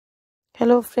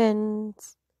Hello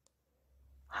friends,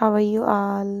 how are you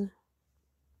all?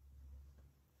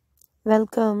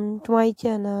 Welcome to my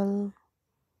channel.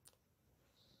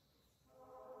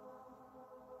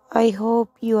 I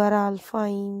hope you are all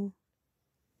fine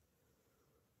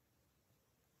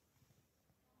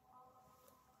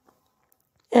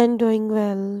and doing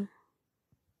well.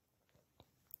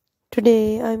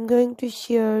 Today I'm going to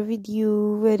share with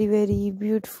you very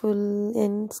beautiful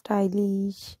and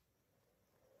stylish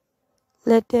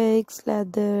latex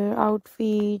leather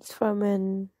outfits for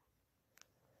men.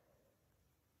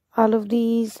 All of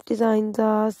these designs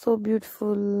are so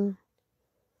beautiful,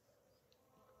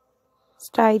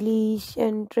 stylish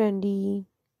and trendy.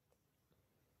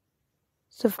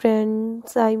 So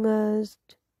friends, I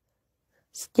must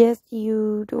suggest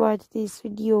you to watch this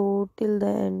video till the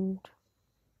end.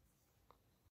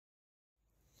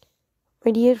 My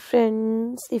dear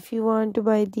friends, if you want to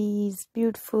buy these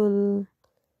beautiful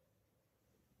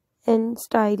and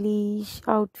stylish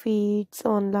outfits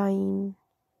online,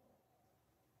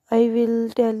 I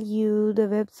will tell you the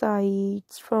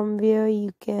websites from where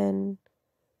you can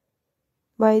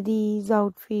buy these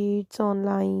outfits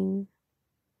online.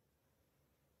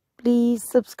 Please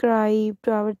subscribe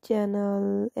to our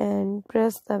channel and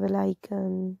press the bell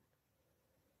icon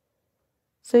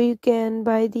so you can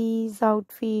buy these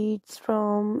outfits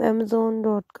from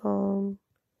Amazon.com,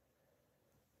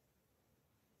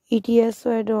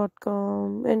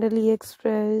 etsy.com and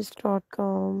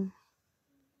AliExpress.com.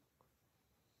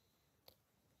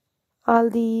 All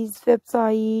these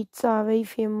websites are very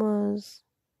famous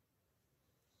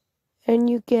and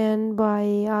you can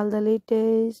buy all the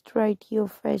latest variety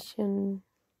of fashion.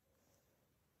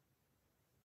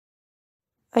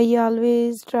 I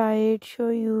always try to show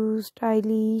you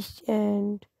stylish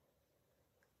and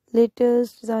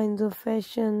latest designs of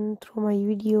fashion through my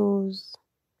videos.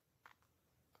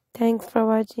 Thanks for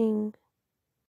watching.